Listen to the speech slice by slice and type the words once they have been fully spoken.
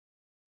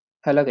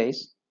Hello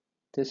guys,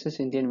 this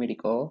is Indian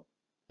Medico,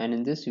 and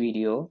in this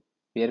video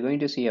we are going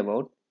to see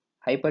about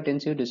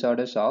hypertensive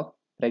disorders of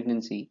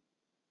pregnancy.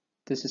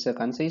 This is a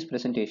concise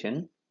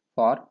presentation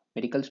for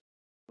medical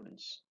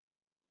students.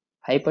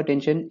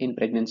 Hypertension in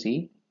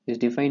pregnancy is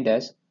defined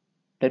as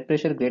blood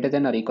pressure greater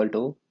than or equal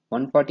to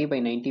 140 by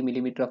 90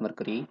 mm of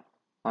mercury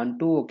on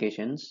two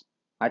occasions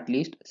at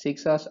least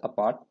 6 hours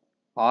apart,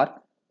 or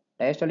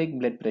diastolic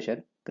blood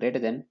pressure greater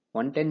than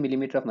 110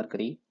 mm of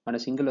mercury on a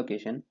single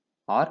occasion,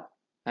 or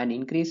an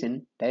increase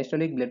in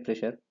diastolic blood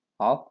pressure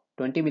of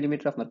 20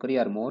 mm of mercury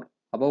or more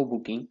above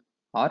booking,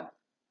 or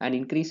an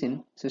increase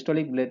in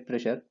systolic blood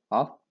pressure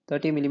of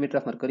 30 mm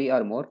of mercury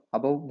or more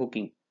above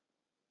booking.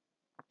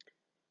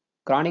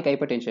 Chronic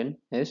hypertension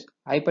is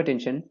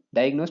hypertension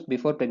diagnosed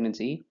before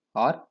pregnancy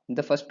or in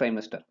the first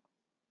trimester.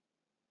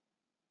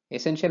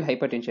 Essential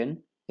hypertension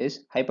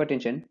is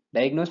hypertension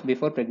diagnosed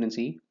before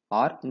pregnancy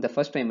or in the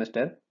first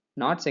trimester,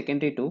 not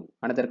secondary to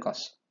another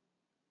cause.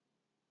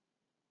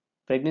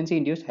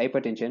 Pregnancy-induced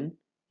hypertension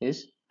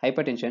is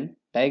hypertension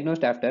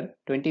diagnosed after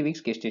 20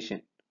 weeks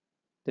gestation.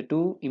 The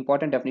two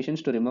important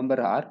definitions to remember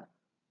are: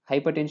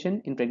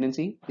 hypertension in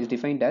pregnancy is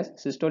defined as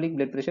systolic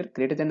blood pressure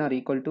greater than or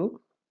equal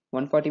to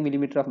 140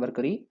 mm of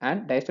mercury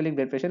and diastolic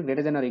blood pressure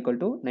greater than or equal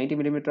to 90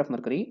 mm of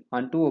mercury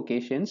on two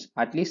occasions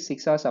at least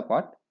 6 hours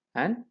apart,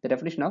 and the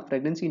definition of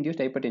pregnancy-induced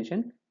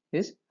hypertension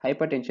is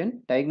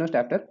hypertension diagnosed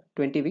after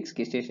 20 weeks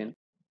gestation.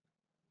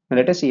 Now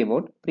let us see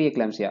about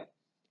preeclampsia.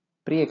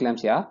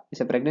 Preeclampsia is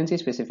a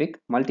pregnancy-specific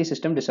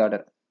multi-system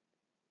disorder.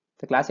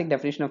 The classic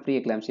definition of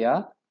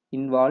preeclampsia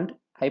involved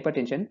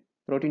hypertension,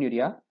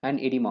 proteinuria, and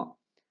edema.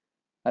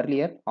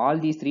 Earlier, all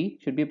these three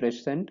should be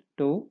present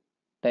to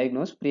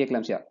diagnose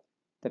preeclampsia.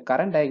 The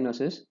current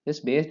diagnosis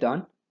is based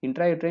on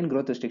intrauterine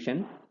growth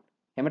restriction,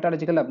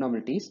 hematological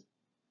abnormalities,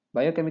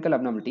 biochemical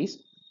abnormalities,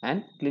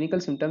 and clinical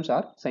symptoms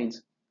or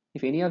signs.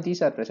 If any of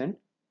these are present,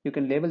 you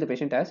can label the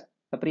patient as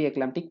a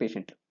preeclamptic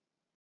patient.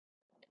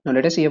 Now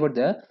let us see about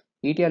the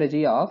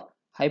etiology of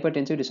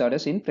hypertensive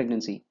disorders in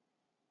pregnancy.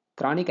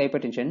 Chronic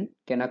hypertension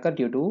can occur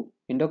due to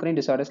endocrine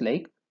disorders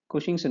like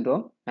Cushing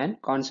syndrome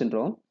and Conn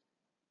syndrome.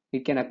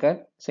 It can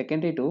occur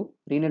secondary to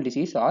renal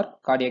disease or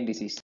cardiac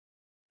disease.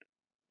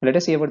 Let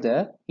us see about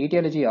the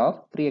etiology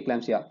of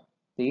preeclampsia.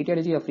 The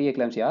etiology of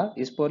preeclampsia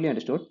is poorly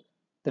understood.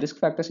 The risk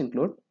factors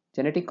include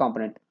genetic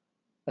component.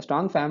 A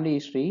strong family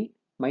history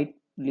might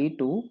lead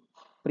to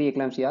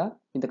preeclampsia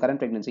in the current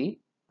pregnancy,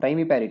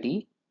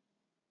 primiparity,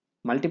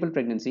 multiple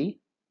pregnancy,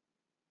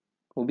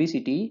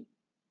 obesity,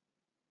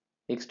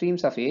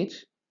 extremes of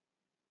age,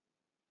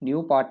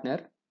 new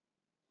partner,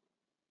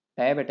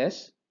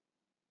 diabetes,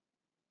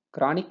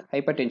 chronic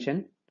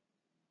hypertension,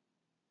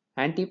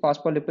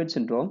 antiphospholipid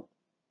syndrome,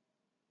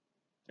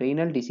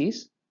 renal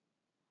disease,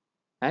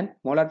 and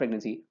molar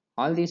pregnancy.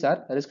 All these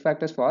are risk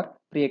factors for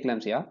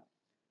preeclampsia.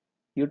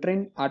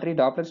 Uterine artery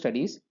Doppler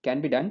studies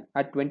can be done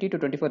at 20 to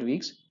 24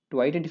 weeks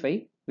to identify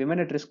women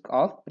at risk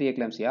of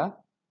preeclampsia.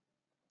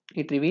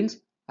 It reveals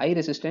high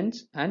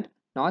resistance and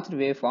notched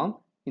waveform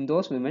in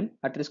those women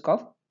at risk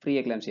of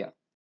preeclampsia.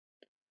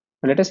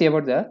 Now let us see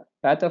about the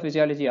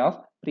pathophysiology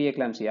of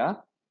preeclampsia.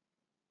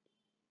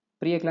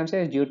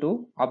 Preeclampsia is due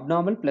to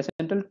abnormal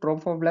placental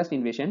trophoblast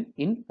invasion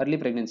in early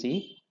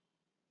pregnancy.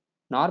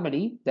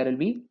 Normally, there will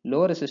be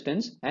low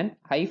resistance and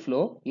high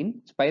flow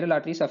in spiral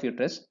arteries of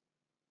uterus.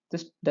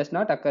 This does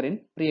not occur in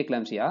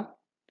preeclampsia,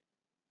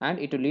 and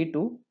it will lead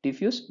to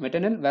diffuse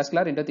maternal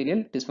vascular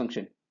endothelial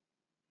dysfunction.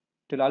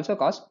 It will also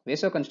cause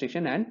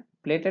vasoconstriction and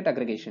platelet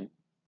aggregation.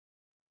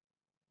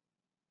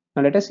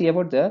 Now let us see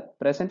about the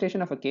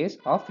presentation of a case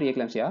of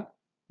preeclampsia.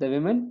 The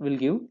women will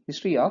give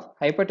history of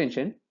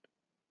hypertension,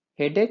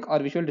 headache or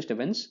visual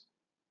disturbance,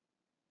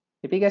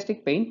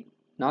 epigastric pain,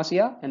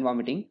 nausea and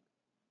vomiting.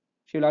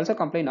 She will also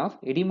complain of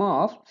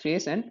edema of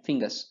face and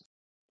fingers.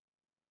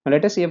 Now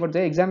let us see about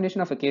the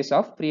examination of a case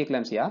of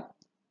preeclampsia.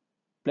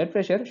 Blood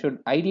pressure should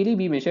ideally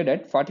be measured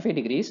at 45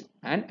 degrees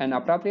and an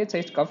appropriate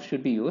sized cuff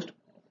should be used.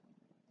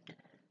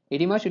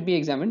 Edema should be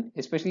examined,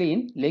 especially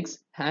in legs,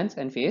 hands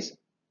and face.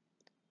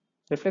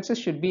 Reflexes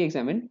should be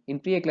examined. In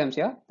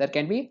preeclampsia, there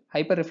can be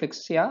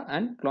hyperreflexia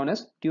and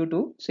clonus due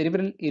to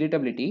cerebral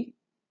irritability.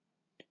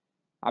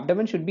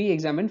 Abdomen should be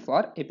examined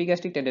for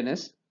epigastric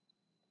tenderness.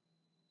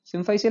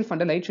 Symphyseal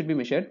fundal height should be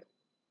measured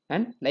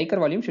and Leica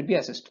volume should be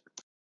assessed.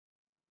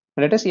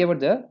 Now let us see about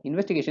the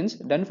investigations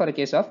done for a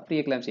case of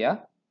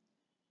preeclampsia.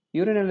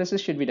 Urine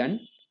analysis should be done.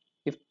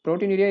 If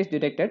proteinuria is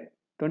detected,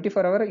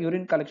 24-hour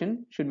urine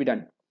collection should be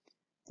done.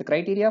 The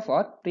criteria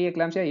for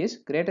preeclampsia is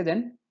greater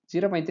than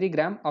 0.3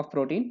 gram of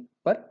protein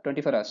per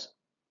 24 hours.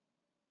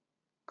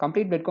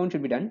 Complete blood count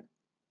should be done.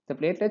 The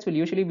platelets will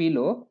usually be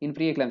low in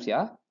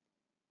preeclampsia.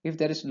 If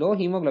there is low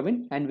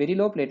hemoglobin and very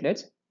low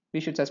platelets,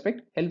 we should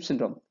suspect HELLP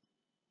syndrome.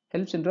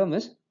 HELLP syndrome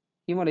is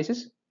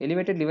hemolysis,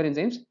 elevated liver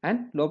enzymes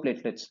and low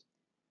platelets.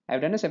 I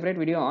have done a separate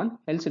video on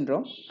HELLP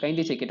syndrome,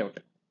 kindly check it out.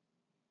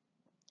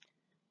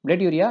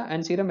 Blood urea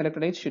and serum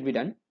electrolytes should be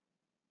done.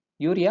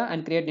 Urea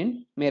and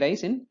creatinine may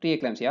rise in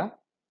preeclampsia.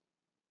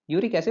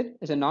 Uric acid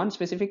is a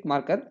non-specific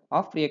marker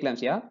of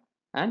preeclampsia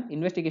and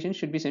investigation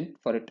should be sent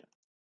for it.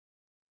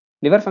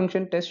 Liver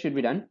function test should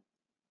be done.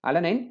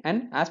 Alanine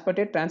and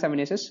aspartate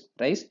transaminases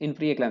rise in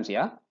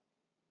preeclampsia.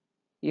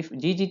 If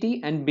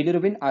GGT and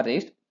bilirubin are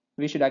raised,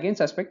 we should again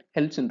suspect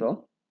HELLP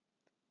syndrome.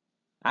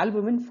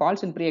 Albumin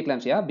falls in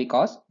preeclampsia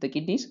because the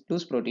kidneys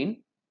lose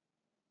protein.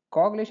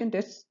 Coagulation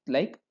tests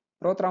like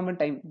prothrombin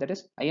time, that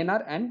is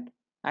INR, and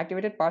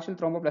activated partial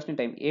thromboplastin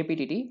time,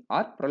 APTT,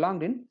 are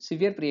prolonged in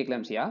severe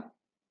preeclampsia.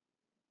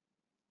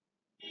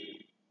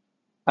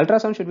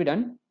 Ultrasound should be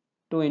done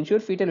to ensure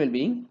fetal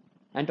well-being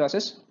and to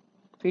assess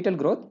fetal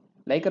growth,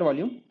 Leica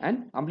volume,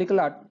 and umbilical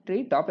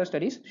artery Doppler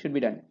studies should be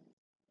done.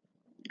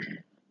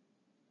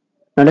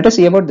 Now let us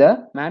see about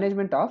the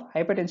management of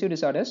hypertensive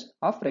disorders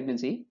of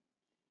pregnancy.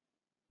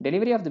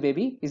 Delivery of the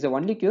baby is the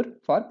only cure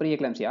for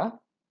preeclampsia.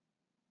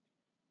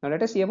 Now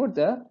let us see about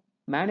the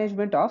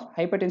management of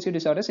hypertensive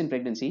disorders in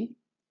pregnancy.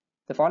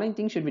 The following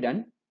things should be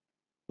done: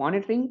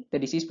 monitoring the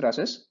disease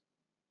process,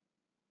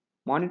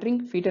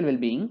 monitoring fetal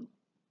well-being,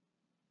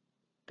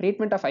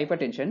 treatment of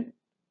hypertension,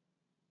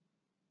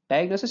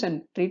 diagnosis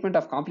and treatment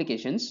of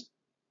complications,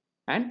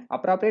 and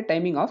appropriate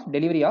timing of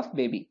delivery of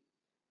baby.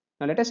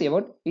 Now let us see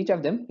about each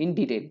of them in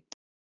detail.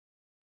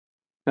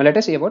 Now let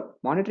us see about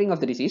monitoring of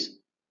the disease.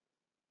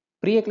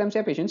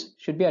 Pre-eclampsia patients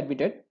should be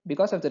admitted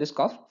because of the risk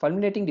of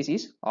fulminating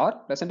disease or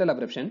placental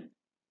abruption.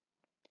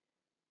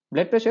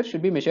 Blood pressure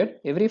should be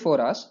measured every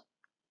 4 hours.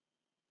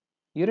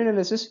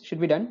 Urinalysis should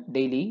be done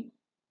daily.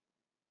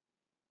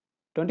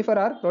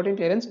 24-hour protein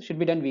clearance should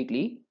be done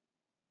weekly.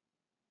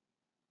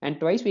 And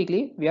twice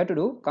weekly, we have to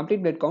do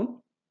complete blood count,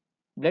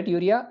 blood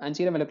urea and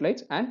serum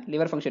electrolytes, and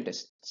liver function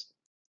tests.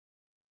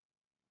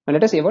 Now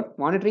let us see about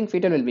monitoring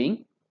fetal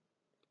well-being.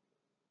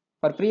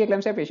 For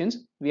pre-eclampsia patients,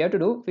 we have to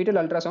do fetal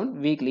ultrasound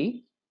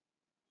weekly.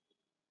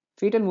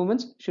 Fetal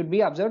movements should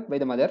be observed by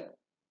the mother.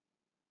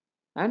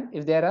 And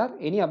if there are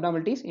any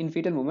abnormalities in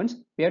fetal movements,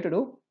 we have to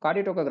do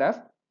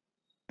cardiotocograph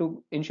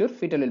to ensure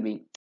fetal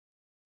well-being.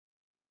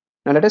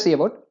 Now let us see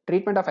about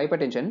treatment of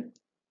hypertension.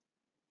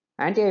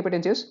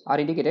 Antihypertensives are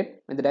indicated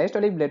when the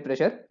diastolic blood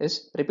pressure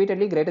is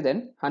repeatedly greater than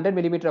 100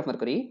 mm of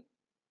mercury,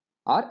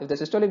 or if the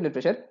systolic blood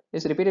pressure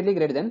is repeatedly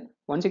greater than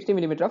 160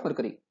 mm of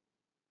mercury.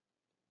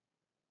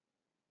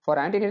 For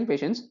antenatal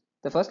patients,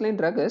 the first line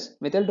drug is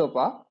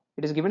methyldopa.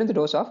 It is given in the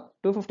dose of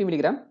 250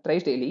 mg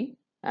thrice daily,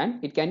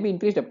 and it can be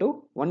increased up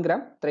to 1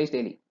 gram thrice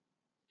daily.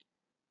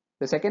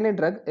 The second line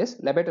drug is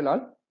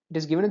labetalol. It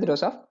is given in the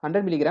dose of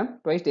 100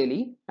 mg twice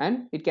daily,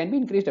 and it can be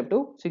increased up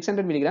to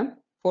 600 mg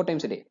 4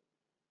 times a day.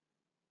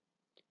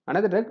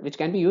 Another drug which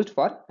can be used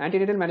for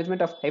antenatal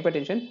management of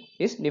hypertension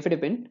is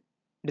nifedipine.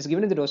 It is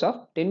given in the dose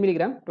of 10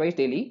 mg twice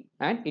daily,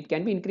 and it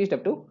can be increased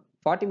up to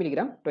 40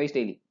 mg twice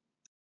daily.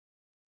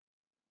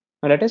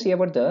 Now let us see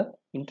about the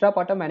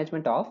intrapartum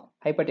management of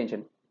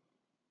hypertension.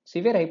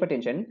 Severe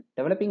hypertension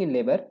developing in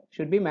labor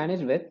should be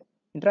managed with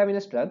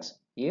intravenous drugs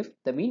if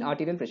the mean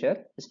arterial pressure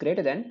is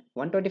greater than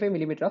 125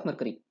 mm of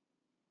mercury.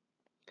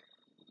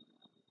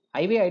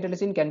 IV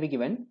hydralazine can be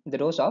given in the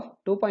dose of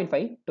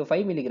 2.5 to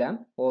 5 mg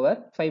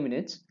over 5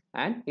 minutes,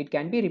 and it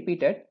can be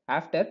repeated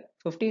after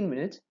 15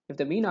 minutes if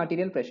the mean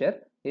arterial pressure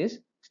is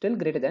still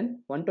greater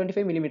than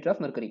 125 mm of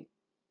mercury.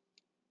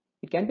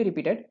 It can be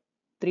repeated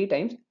 3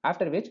 times,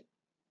 after which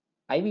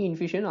IV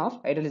infusion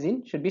of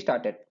hydralazine should be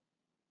started.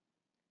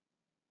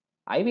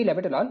 IV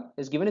labetalol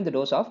is given in the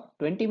dose of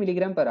 20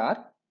 mg per hour,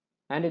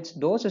 and its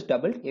dose is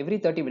doubled every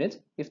 30 minutes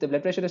if the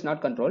blood pressure is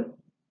not controlled.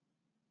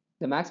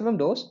 The maximum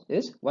dose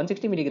is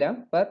 160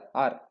 mg per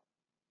hour.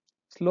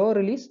 Slow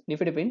release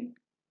nifedipine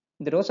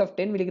in the dose of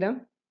 10 mg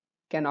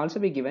can also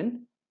be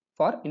given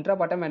for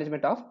intrapartum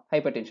management of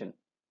hypertension.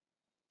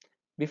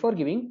 Before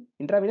giving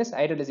intravenous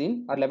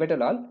hydralazine or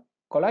labetalol,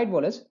 colloid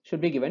bolus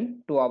should be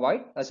given to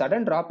avoid a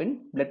sudden drop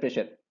in blood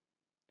pressure.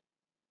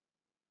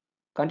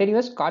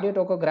 Continuous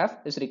cardiotocograph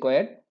is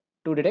required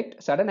to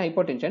detect sudden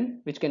hypotension,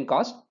 which can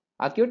cause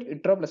acute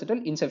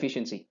uteroplacental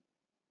insufficiency.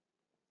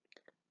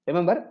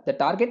 Remember, the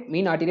target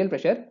mean arterial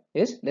pressure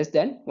is less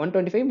than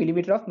 125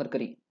 mm of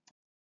mercury.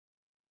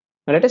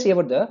 Now let us see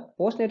about the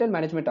postnatal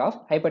management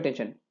of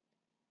hypertension.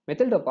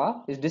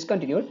 Methyldopa is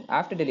discontinued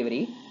after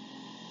delivery.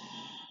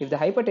 If the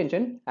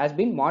hypertension has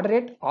been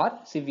moderate or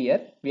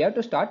severe, we have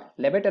to start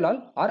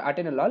labetalol or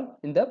atenolol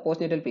in the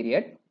postnatal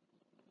period.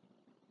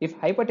 If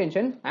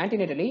hypertension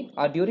antenatally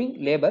or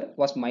during labor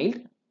was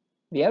mild,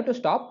 we have to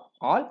stop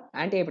all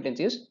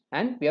antihypertensives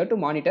and we have to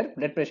monitor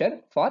blood pressure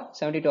for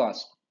 72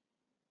 hours.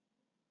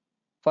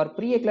 For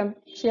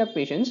pre-eclampsia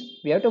patients,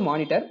 we have to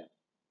monitor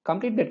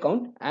complete blood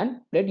count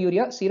and blood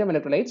urea serum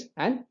electrolytes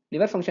and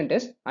liver function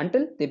tests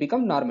until they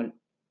become normal.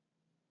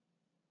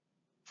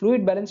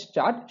 Fluid balance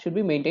chart should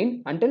be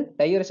maintained until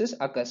diuresis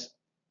occurs.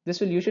 This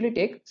will usually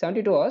take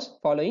 72 hours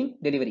following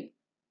delivery.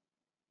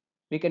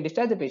 We can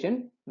discharge the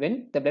patient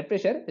when the blood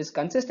pressure is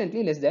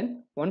consistently less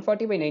than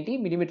 140 by 90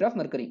 mm of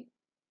mercury.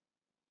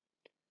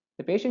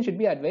 The patient should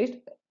be advised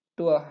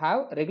to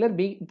have regular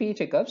BP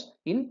checkups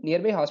in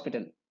nearby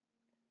hospital,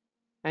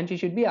 and she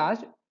should be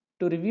asked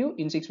to review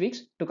in 6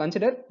 weeks to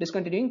consider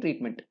discontinuing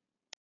treatment.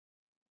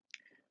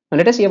 Now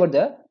let us see about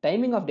the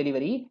timing of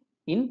delivery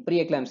in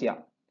preeclampsia.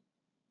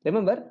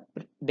 Remember,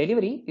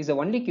 delivery is the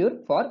only cure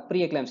for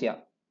preeclampsia.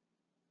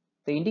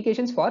 The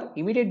indications for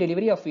immediate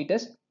delivery of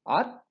fetus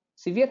are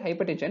severe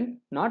hypertension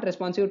not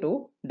responsive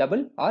to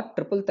double or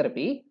triple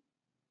therapy,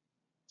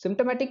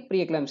 symptomatic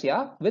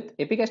preeclampsia with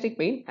epigastric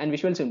pain and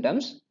visual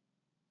symptoms,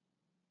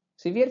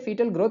 severe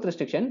fetal growth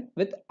restriction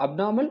with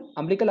abnormal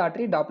umbilical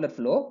artery Doppler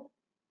flow,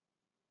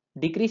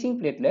 decreasing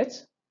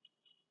platelets,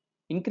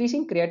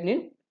 increasing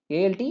creatinine,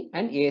 ALT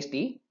and AST,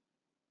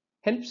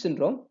 HELP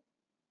syndrome,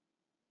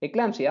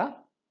 eclampsia,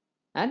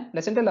 and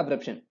placental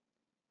abruption.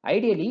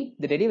 Ideally,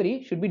 the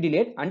delivery should be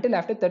delayed until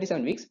after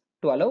 37 weeks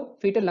to allow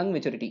fetal lung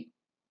maturity.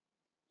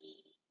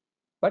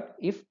 But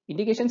if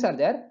indications are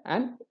there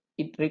and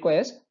it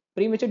requires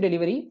premature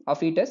delivery of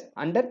fetus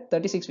under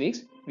 36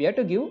 weeks, we have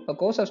to give a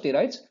course of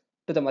steroids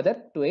to the mother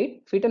to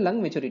aid fetal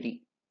lung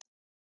maturity.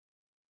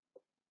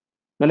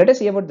 Now let us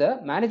see about the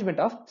management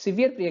of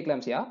severe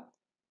preeclampsia.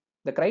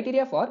 The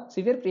criteria for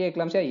severe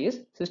preeclampsia is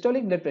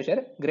systolic blood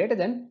pressure greater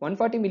than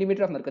 140 mm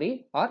of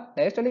mercury or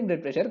diastolic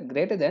blood pressure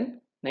greater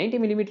than 90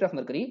 mm of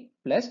mercury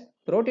plus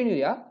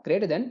proteinuria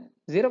greater than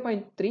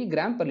 0.3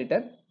 gram per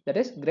liter, that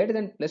is greater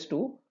than plus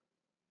 2,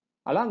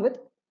 along with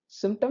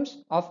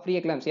symptoms of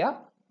preeclampsia,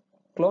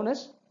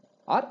 clonus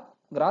or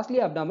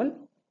grossly abnormal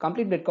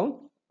complete blood count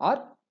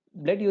or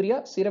blood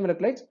urea serum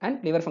electrolytes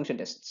and liver function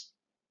tests.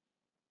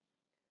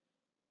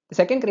 The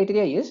second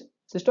criteria is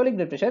systolic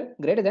blood pressure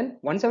greater than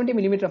 170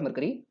 mm of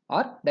mercury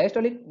or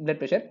diastolic blood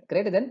pressure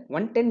greater than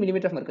 110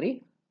 mm of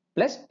mercury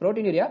plus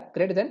proteinuria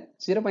greater than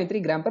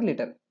 0.3 gram per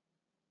liter.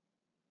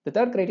 The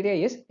third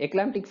criteria is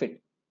eclamptic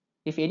fit.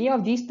 If any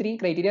of these three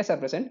criteria are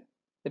present,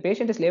 the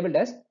patient is labeled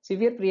as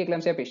severe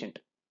preeclampsia patient.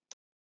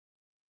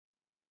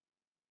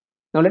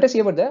 Now let us see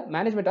about the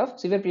management of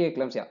severe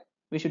preeclampsia.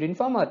 We should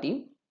inform our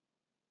team.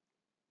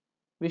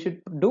 We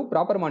should do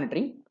proper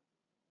monitoring.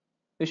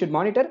 We should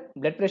monitor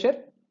blood pressure,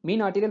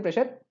 mean arterial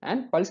pressure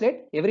and pulse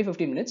rate every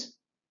 15 minutes.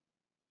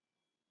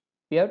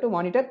 We have to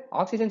monitor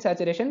oxygen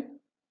saturation,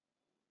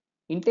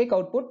 intake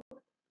output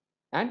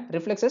and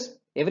reflexes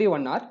every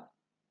 1 hour.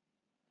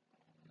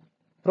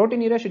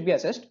 Proteinuria should be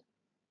assessed.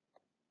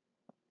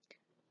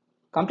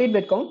 Complete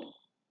blood count,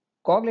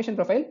 coagulation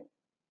profile,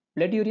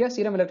 blood urea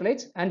serum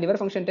electrolytes and liver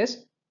function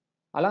tests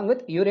along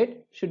with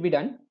urate should be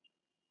done.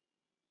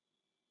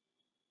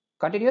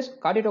 Continuous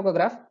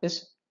cardiotocograph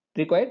is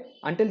required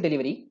until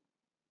delivery.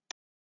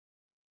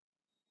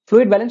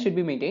 Fluid balance should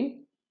be maintained.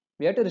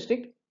 We have to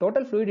restrict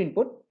total fluid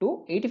input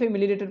to 85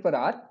 milliliter per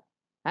hour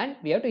and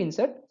we have to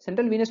insert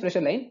central venous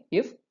pressure line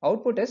if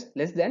output is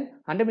less than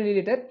 100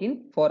 milliliter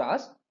in 4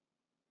 hours,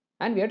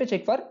 and we have to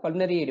check for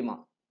pulmonary edema.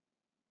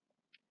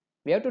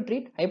 We have to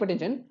treat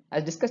hypertension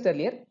as discussed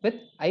earlier with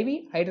IV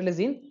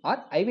hydralazine or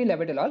IV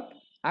labetalol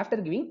after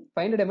giving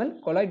 500 ml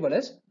colloid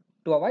bolus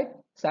to avoid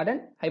sudden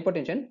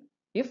hypotension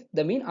if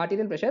the mean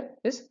arterial pressure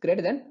is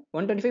greater than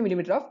 125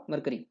 mm of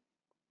mercury.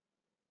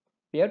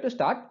 We have to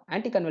start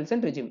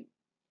anticonvulsant regime.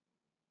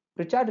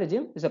 Pritchard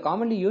regime is a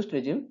commonly used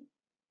regime.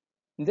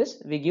 In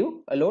this, we give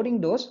a loading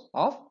dose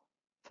of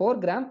 4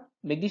 gram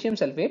magnesium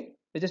sulfate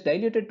which is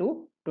diluted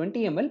to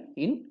 20 ml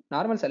in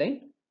normal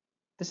saline.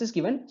 This is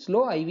given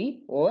slow IV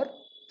over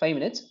 5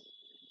 minutes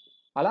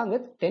along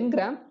with 10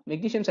 gram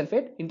magnesium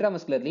sulfate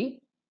intramuscularly.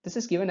 This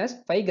is given as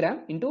 5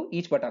 gram into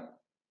each buttock.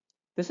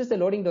 This is the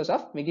loading dose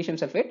of magnesium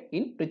sulfate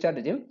in Pritchard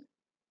regime.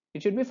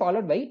 It should be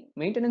followed by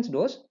maintenance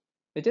dose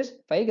which is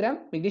 5 gram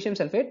magnesium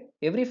sulfate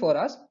every 4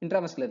 hours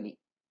intramuscularly.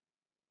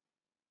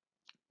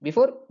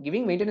 Before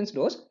giving maintenance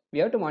dose, we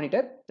have to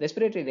monitor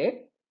respiratory rate,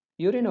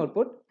 urine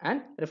output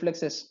and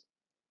reflexes.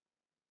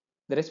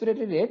 The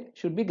respiratory rate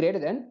should be greater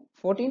than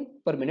 14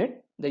 per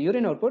minute. The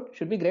urine output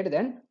should be greater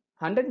than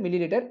 100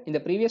 milliliter in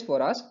the previous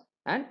 4 hours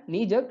and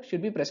knee jerk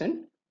should be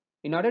present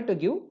in order to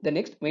give the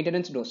next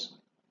maintenance dose.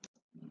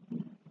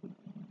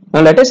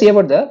 Now let us see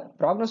about the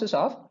prognosis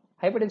of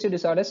hypertensive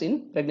disorders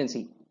in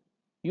pregnancy.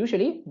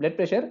 Usually blood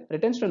pressure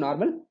returns to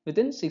normal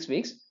within 6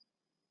 weeks.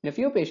 In a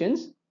few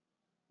patients,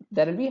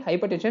 there will be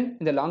hypertension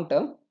in the long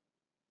term.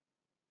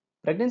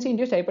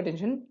 Pregnancy-induced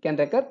hypertension can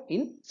recur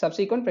in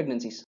subsequent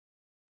pregnancies.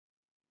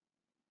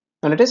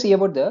 Now let us see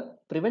about the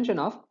prevention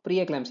of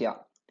preeclampsia.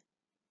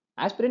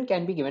 Aspirin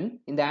can be given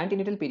in the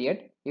antenatal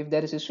period if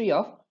there is history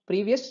of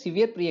previous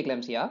severe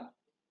preeclampsia.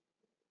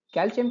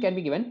 Calcium can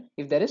be given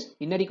if there is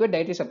inadequate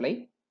dietary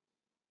supply.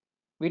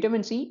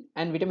 Vitamin C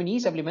and vitamin E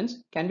supplements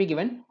can be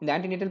given in the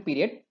antenatal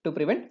period to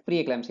prevent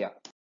preeclampsia.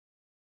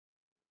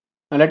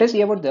 Now let us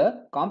see about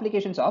the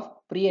complications of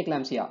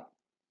preeclampsia.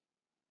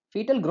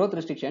 Fetal growth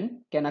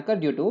restriction can occur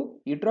due to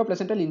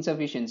uteroplacental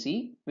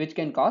insufficiency, which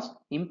can cause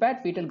impaired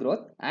fetal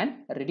growth and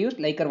reduced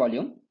Laker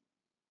volume.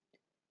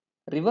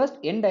 Reversed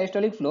end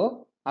diastolic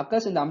flow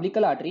occurs in the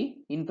umbilical artery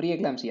in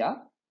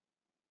preeclampsia.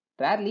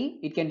 Rarely,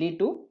 it can lead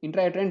to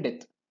intrauterine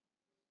death.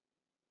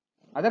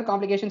 Other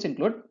complications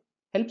include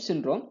HELP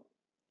syndrome,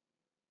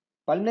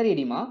 pulmonary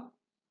edema,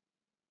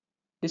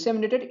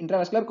 disseminated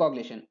intravascular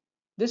coagulation.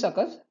 This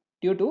occurs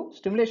due to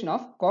stimulation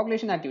of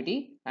coagulation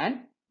activity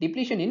and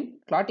depletion in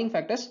clotting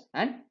factors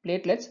and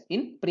platelets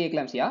in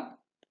preeclampsia.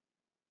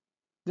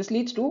 This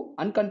leads to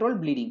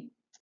uncontrolled bleeding.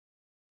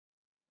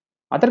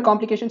 Other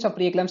complications of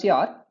preeclampsia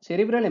are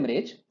cerebral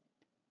hemorrhage.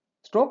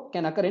 Stroke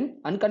can occur in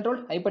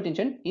uncontrolled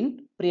hypertension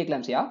in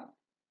preeclampsia.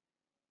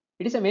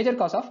 It is a major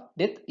cause of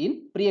death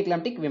in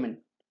preeclamptic women.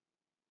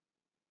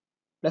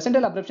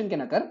 Placental abruption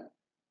can occur.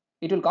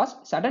 It will cause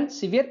sudden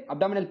severe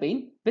abdominal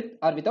pain with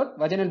or without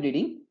vaginal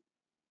bleeding.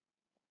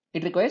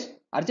 It requires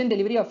urgent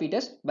delivery of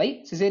fetus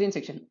by cesarean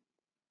section.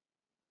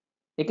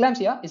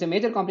 Eclampsia is a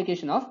major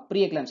complication of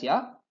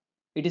preeclampsia.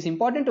 It is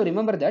important to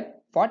remember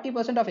that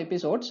 40% of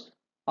episodes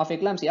of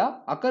eclampsia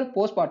occur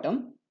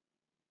postpartum,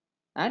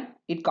 and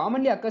it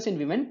commonly occurs in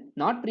women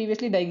not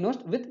previously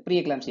diagnosed with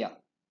preeclampsia.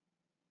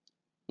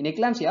 In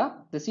eclampsia,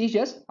 the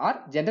seizures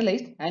are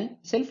generalized and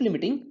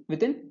self-limiting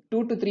within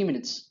 2 to 3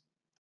 minutes.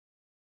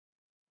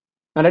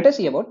 Now let us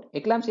see about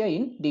eclampsia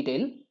in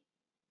detail.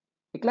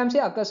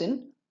 Eclampsia occurs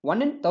in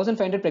 1 in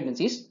 1500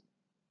 pregnancies.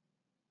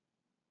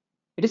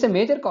 It is a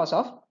major cause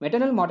of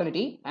maternal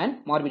mortality and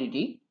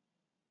morbidity.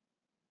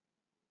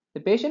 The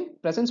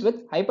patient presents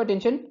with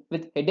hypertension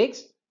with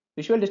headaches,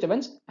 visual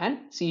disturbance and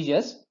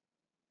seizures.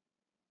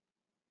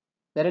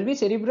 There will be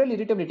cerebral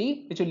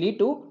irritability which will lead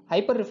to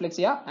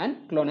hyperreflexia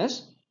and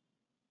clonus.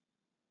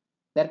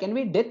 There can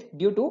be death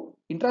due to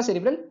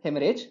intracerebral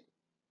hemorrhage.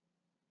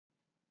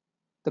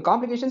 The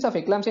complications of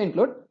eclampsia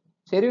include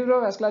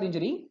cerebrovascular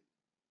injury,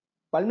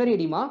 pulmonary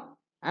edema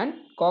and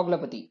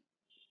coagulopathy.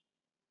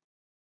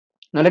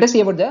 Now let us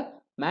see about the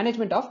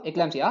management of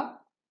eclampsia.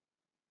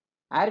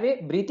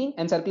 Airway, breathing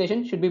and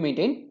circulation should be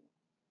maintained.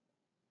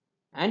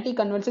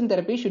 Anticonvulsant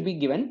therapy should be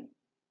given.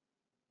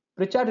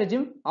 Pritchard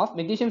regime of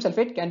magnesium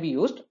sulfate can be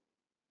used.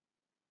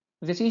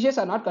 If the seizures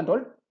are not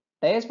controlled,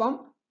 diazepam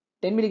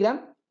 10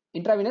 mg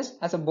intravenous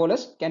as a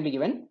bolus can be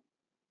given.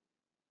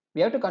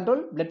 We have to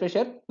control blood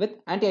pressure with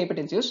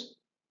antihypertensives.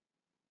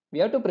 We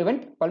have to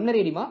prevent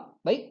pulmonary edema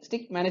by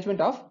strict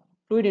management of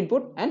fluid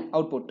input and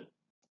output.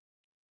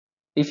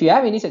 If you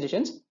have any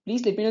suggestions,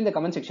 please let me know in the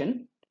comment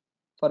section.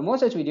 For more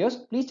such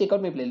videos, please check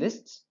out my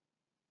playlists.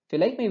 If you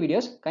like my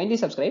videos, kindly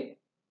subscribe.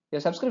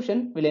 Your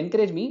subscription will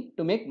encourage me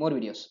to make more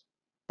videos.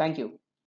 Thank you.